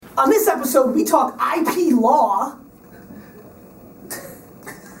On this episode, we talk IP law,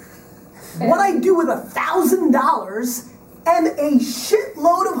 what I do with $1,000, and a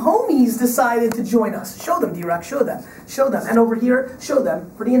shitload of homies decided to join us. Show them, D-Rock, show them. Show them. And over here, show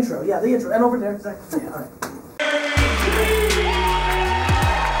them for the intro. Yeah, the intro. And over there, exactly. Yeah, all right.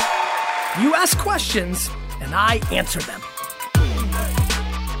 You ask questions, and I answer them.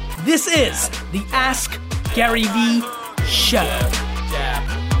 This is the Ask Gary V Show.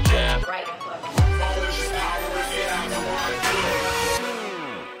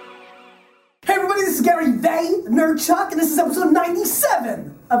 Hey everybody, this is Gary Vay, Nerd Chuck, and this is episode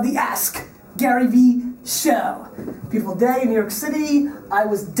 97 of the Ask Gary V Show. Beautiful day in New York City. I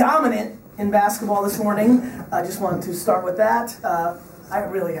was dominant in basketball this morning. I just wanted to start with that. I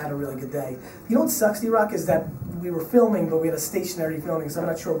really had a really good day. You know what sucks, D-Rock, is that we were filming, but we had a stationary filming, so I'm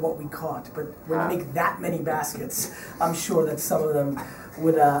not sure what we caught. But when you make that many baskets, I'm sure that some of them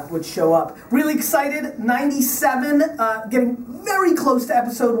would show up. Really excited, 97, getting very close to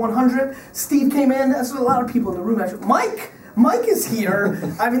episode 100. Steve came in, that's a lot of people in the room actually. Mike is here.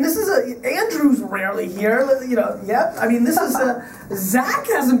 I mean, this is Andrew's rarely here. You know, yeah. I mean, this is Zach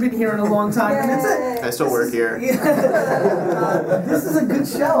hasn't been here in a long time. And I still work here. This is a good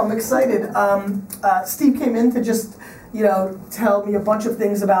show. I'm excited. Steve came in to just, tell me a bunch of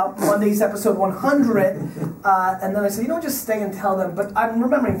things about Monday's episode 100, and then I said, just stay and tell them. But I'm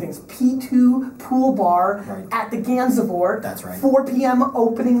remembering things. P2 Pool Bar at the Gansevoort. That's right. 4 p.m.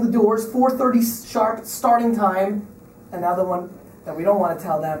 opening the doors. 4:30 sharp starting time. And now the one that we don't want to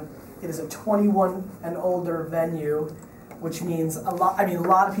tell them, it is a 21 and older venue, which means a lot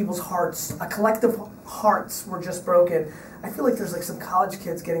of people's hearts, a collective hearts were just broken. I feel like there's like some college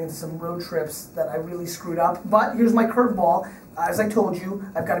kids getting into some road trips that I really screwed up. But here's my curveball. As I told you,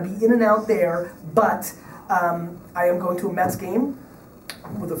 I've got to be in and out there, but I am going to a Mets game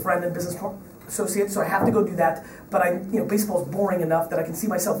with a friend and business associate, so I have to go do that. But baseball's boring enough that I can see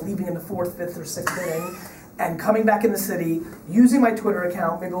myself leaving in the 4th, 5th, or 6th inning. And coming back in the city, using my Twitter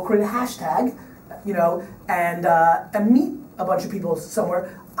account, maybe we'll create a hashtag, and meet a bunch of people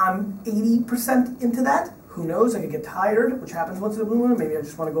somewhere. I'm 80% into that. Who knows? I could get tired, which happens once in a blue moon. Maybe I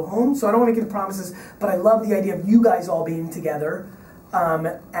just want to go home. So I don't want to make any promises, but I love the idea of you guys all being together.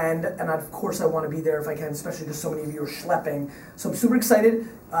 And of course I want to be there if I can, especially because so many of you are schlepping. So I'm super excited.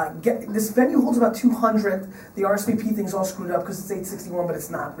 This venue holds about 200. The RSVP thing's all screwed up because it's 861, but it's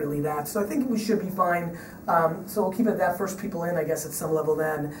not really that. So I think we should be fine. So we'll keep it at that. First people in, I guess, at some level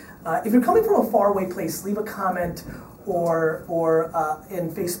then. If you're coming from a faraway place, leave a comment or in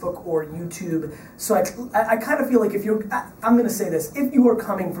Facebook or YouTube. So I kind of feel like I'm going to say this, if you are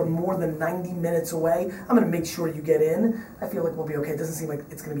coming from more than 90 minutes away, I'm going to make sure you get in. I feel like we'll be okay. It doesn't seem like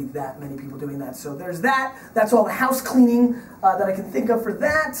it's going to be that many people doing that. So there's that. That's all the house cleaning that I can think of for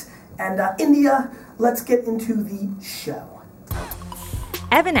that. And India, let's get into the show.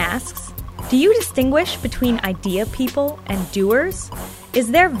 Evan asks, do you distinguish between idea people and doers?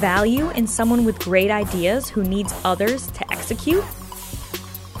 Is there value in someone with great ideas who needs others to execute?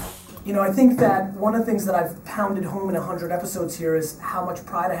 I think that one of the things that I've pounded home in 100 episodes here is how much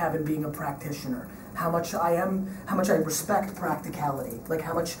pride I have in being a practitioner. How much I respect practicality. Like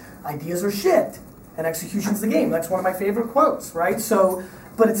how much ideas are shit and execution's the game. That's one of my favorite quotes, right? So,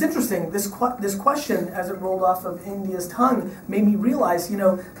 but it's interesting, this question, as it rolled off of India's tongue, made me realize,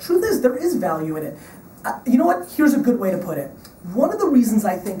 truth is, there is value in it. You know what? Here's a good way to put it. One of the reasons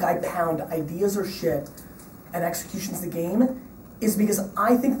I think I pound ideas are shit and execution's the game is because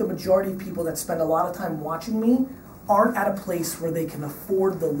I think the majority of people that spend a lot of time watching me aren't at a place where they can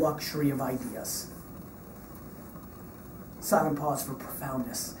afford the luxury of ideas. Silent pause for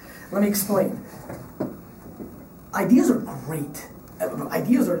profoundness. Let me explain. Ideas are great.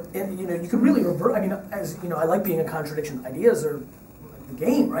 Ideas are, you could really revert, I like being a contradiction. Ideas are the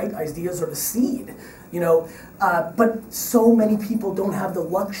game, right? Ideas are the seed, but so many people don't have the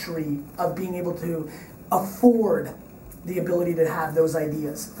luxury of being able to afford the ability to have those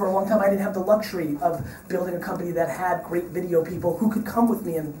ideas. For a long time, I didn't have the luxury of building a company that had great video people who could come with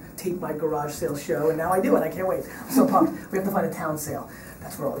me and tape my garage sale show, and now I do it. I can't wait. I'm so pumped. We have to find a town sale.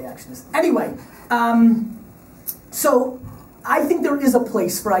 That's where all the action is. Anyway, so I think there is a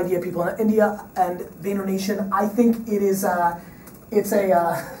place for idea people in India and Vayner Nation. I think it is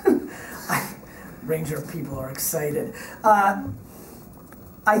Ranger people are excited.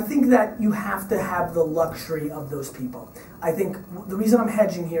 I think that you have to have the luxury of those people. I think the reason I'm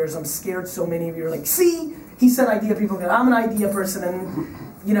hedging here is I'm scared so many of you are like, see, he said idea people, I'm an idea person, and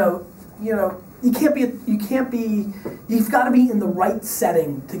you've got to be in the right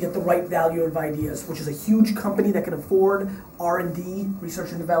setting to get the right value of ideas, which is a huge company that can afford R&D, research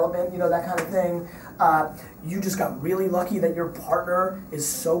and development, that kind of thing. You just got really lucky that your partner is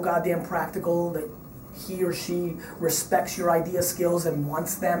so goddamn practical that he or she respects your idea skills and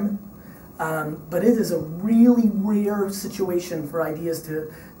wants them. But it is a really rare situation for ideas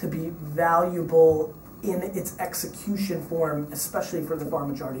to be valuable in its execution form, especially for the far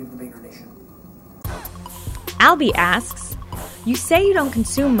majority of the Vayner Nation. Albie asks, you say you don't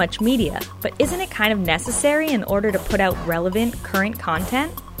consume much media, but isn't it kind of necessary in order to put out relevant, current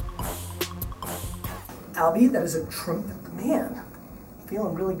content? Albie, that is man,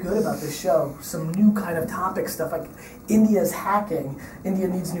 feeling really good about this show. Some new kind of topic stuff, like India's hacking. India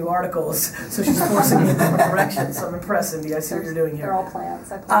needs new articles, so she's forcing me in different directions. So I'm impressed, India. I see what you're doing here. They're all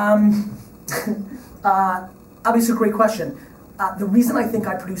plans. Obviously, a great question. The reason I think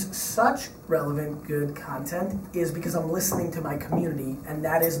I produce such relevant, good content is because I'm listening to my community, and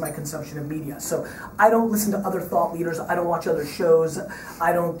that is my consumption of media. So I don't listen to other thought leaders. I don't watch other shows.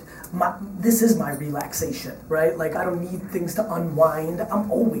 This is my relaxation, right? Like, I don't need things to unwind.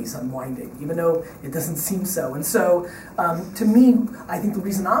 I'm always unwinding, even though it doesn't seem so. And so, to me, I think the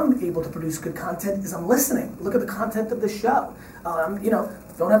reason I'm able to produce good content is I'm listening. Look at the content of the show.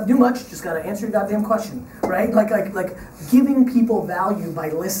 Don't have to do much, just gotta answer your goddamn question, right? Like giving people value by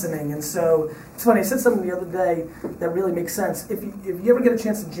listening. And so, it's funny, I said something the other day that really makes sense. If you ever get a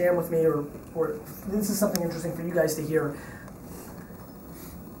chance to jam with me, or this is something interesting for you guys to hear,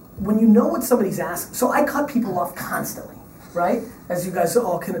 when you know what somebody's asking, so I cut people off constantly, right? As you guys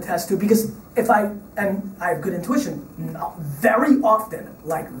all can attest to, because I have good intuition, very often,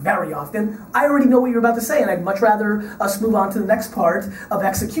 I already know what you're about to say, and I'd much rather us move on to the next part of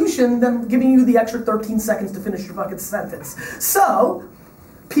execution than giving you the extra 13 seconds to finish your fucking sentence. So,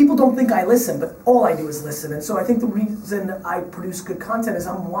 people don't think I listen, but all I do is listen. And so I think the reason I produce good content is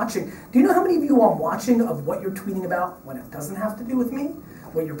I'm watching. Do you know how many of you I'm watching of what you're tweeting about when it doesn't have to do with me?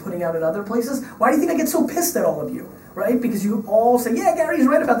 What you're putting out in other places? Why do you think I get so pissed at all of you, right? Because you all say, yeah, Gary's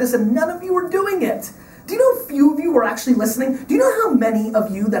right about this, and none of you are doing it. Do you know a few of you are actually listening? Do you know how many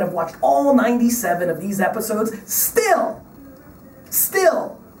of you that have watched all 97 of these episodes still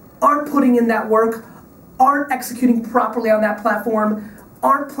aren't putting in that work, aren't executing properly on that platform,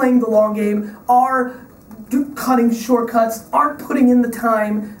 aren't playing the long game, are cutting shortcuts, aren't putting in the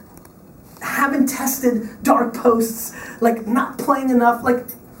time, haven't tested dark posts, like not playing enough? Like,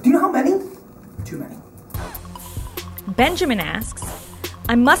 do you know how many? Too many. Benjamin asks,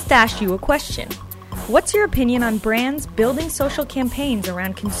 I must ask you a question. What's your opinion on brands building social campaigns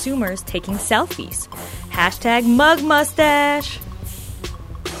around consumers taking selfies? Hashtag mug mustache.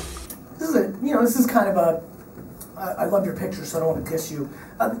 This is kind of a, I love your picture, so I don't want to diss you.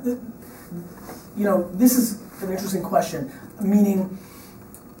 This is an interesting question, meaning,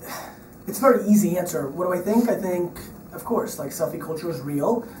 it's a very easy answer. What do I think? I think, of course, like, selfie culture is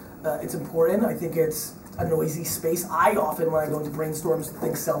real. It's important. I think it's a noisy space. I often, when I go into brainstorms,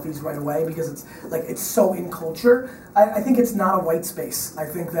 think selfies right away because it's so in culture. I think it's not a white space. I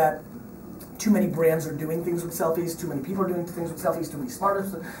think that too many brands are doing things with selfies, too many people are doing things with selfies, too many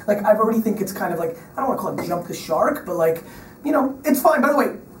smarters. Like, I already think it's kind of like, I don't want to call it jump the shark, but it's fine. By the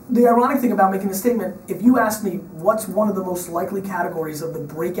way, the ironic thing about making this statement, if you asked me what's one of the most likely categories of the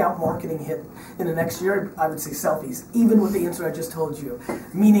breakout marketing hit in the next year, I would say selfies, even with the answer I just told you.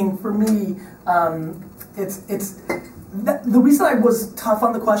 Meaning, for me, the reason I was tough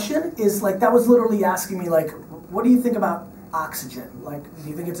on the question is, like, that was literally asking me, like, what do you think about oxygen? Like, do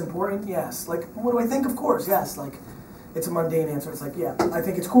you think it's important? Yes. Like, what do I think? Of course, yes. Like, it's a mundane answer. It's like, yeah, I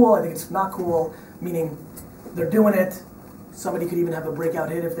think it's cool, I think it's not cool, meaning they're doing it. Somebody could even have a breakout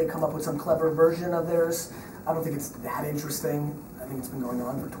hit if they come up with some clever version of theirs. I don't think it's that interesting. I think it's been going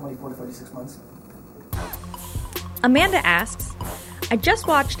on for 24 to 36 months. Amanda asks, I just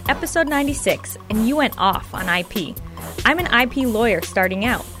watched episode 96 and you went off on IP. I'm an IP lawyer starting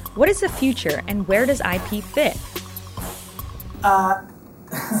out. What is the future and where does IP fit?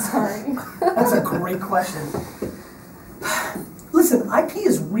 Sorry. That's a great question. Listen, IP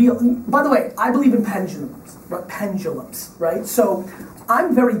is real. By the way, I believe in pendulums, right? So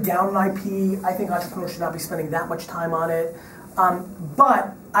I'm very down on IP. I think entrepreneurs should not be spending that much time on it.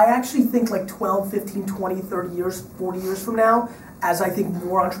 But I actually think like 12, 15, 20, 30 years, 40 years from now, as I think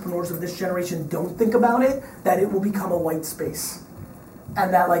more entrepreneurs of this generation don't think about it, that it will become a white space.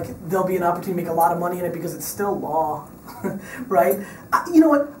 And that, like, there'll be an opportunity to make a lot of money in it because it's still law, right? You know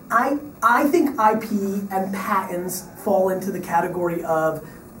what? I think IP and patents fall into the category of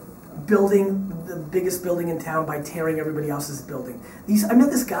building the biggest building in town by tearing everybody else's building. I met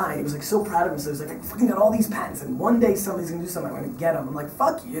this guy, he was like so proud of himself. He was like, I fucking got all these patents, and one day somebody's gonna do something, I'm gonna get them. I'm like,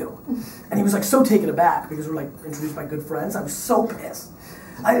 fuck you. And he was like so taken aback because we're like introduced by good friends. I was so pissed.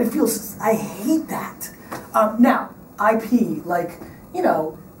 I hate that. Now, IP, like, you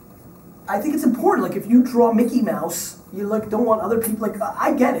know, I think it's important. Like, if you draw Mickey Mouse, you like don't want other people. Like,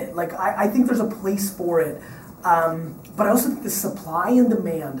 I get it. Like, I think there's a place for it. But I also think the supply and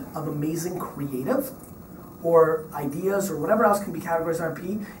demand of amazing creative or ideas or whatever else can be categorized as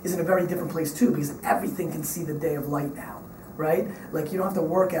IP is in a very different place too, because everything can see the day of light now, right? Like, you don't have to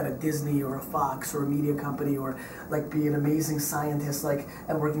work at a Disney or a Fox or a media company or like be an amazing scientist like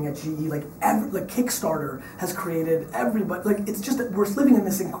and working at GE. Like Kickstarter has created everybody. Like, it's just that we're living in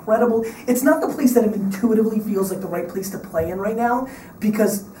this incredible. It's not the place that it intuitively feels like the right place to play in right now,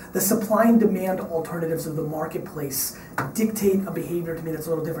 because the supply and demand alternatives of the marketplace dictate a behavior to me that's a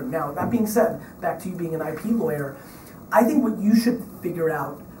little different. Now, that being said, back to you being an IP lawyer, I think what you should figure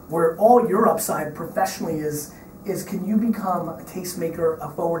out, where all your upside professionally is can you become a tastemaker, a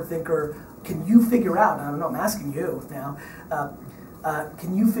forward thinker? Can you figure out, and I don't know, I'm asking you now,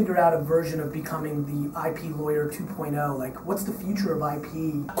 can you figure out a version of becoming the IP lawyer 2.0? Like, what's the future of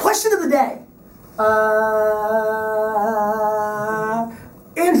IP? Question of the day.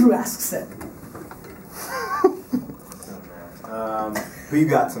 Andrew asks it. Who you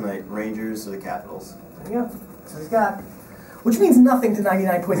got tonight? Rangers or the Capitals? There you go. So he's got. Which means nothing to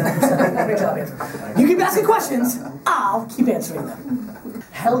 99.9%. Great job, Andrew. You keep asking questions, I'll keep answering them.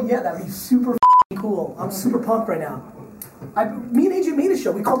 Hell yeah, that'd be super cool. I'm super pumped right now. Me and AJ made a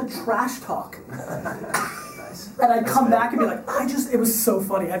show. We called it Trash Talk. And I'd come back and be like, it was so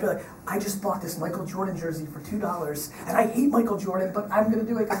funny. I'd be like, I just bought this Michael Jordan jersey for $2, and I hate Michael Jordan, but I'm going to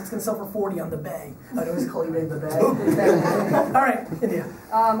do it because it's going to sell for $40 on the Bay. I'd always call you the Bay. All right, India.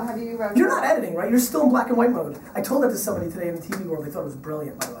 Have you read? You're not editing, right? You're still in black and white mode. I told that to somebody today in the TV world. They thought it was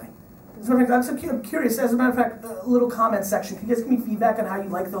brilliant, by the way. As a matter of fact, I'm curious. As a matter of fact, a little comment section. Can you guys give me feedback on how you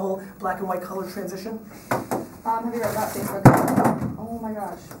like the whole black and white color transition? Have you read about Facebook? Oh my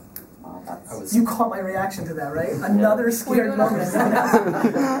gosh. You caught my reaction to that, right? Another scared moment.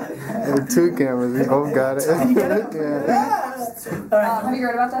 There are two cameras. We both got it. Did you get it? Yeah. All right. Have you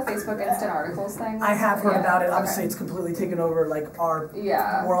heard about the Facebook instant articles thing? I have heard about it. Obviously, it's completely taken over like our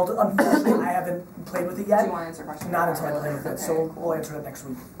world. Unfortunately, I haven't played with it yet. Do you want to answer questions? Not until I play with it. Okay, So cool. we'll answer that next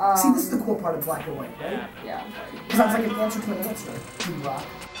week. See, this is the cool part of black and white, right? Yeah. Because that's like an answer to an answer. You rock.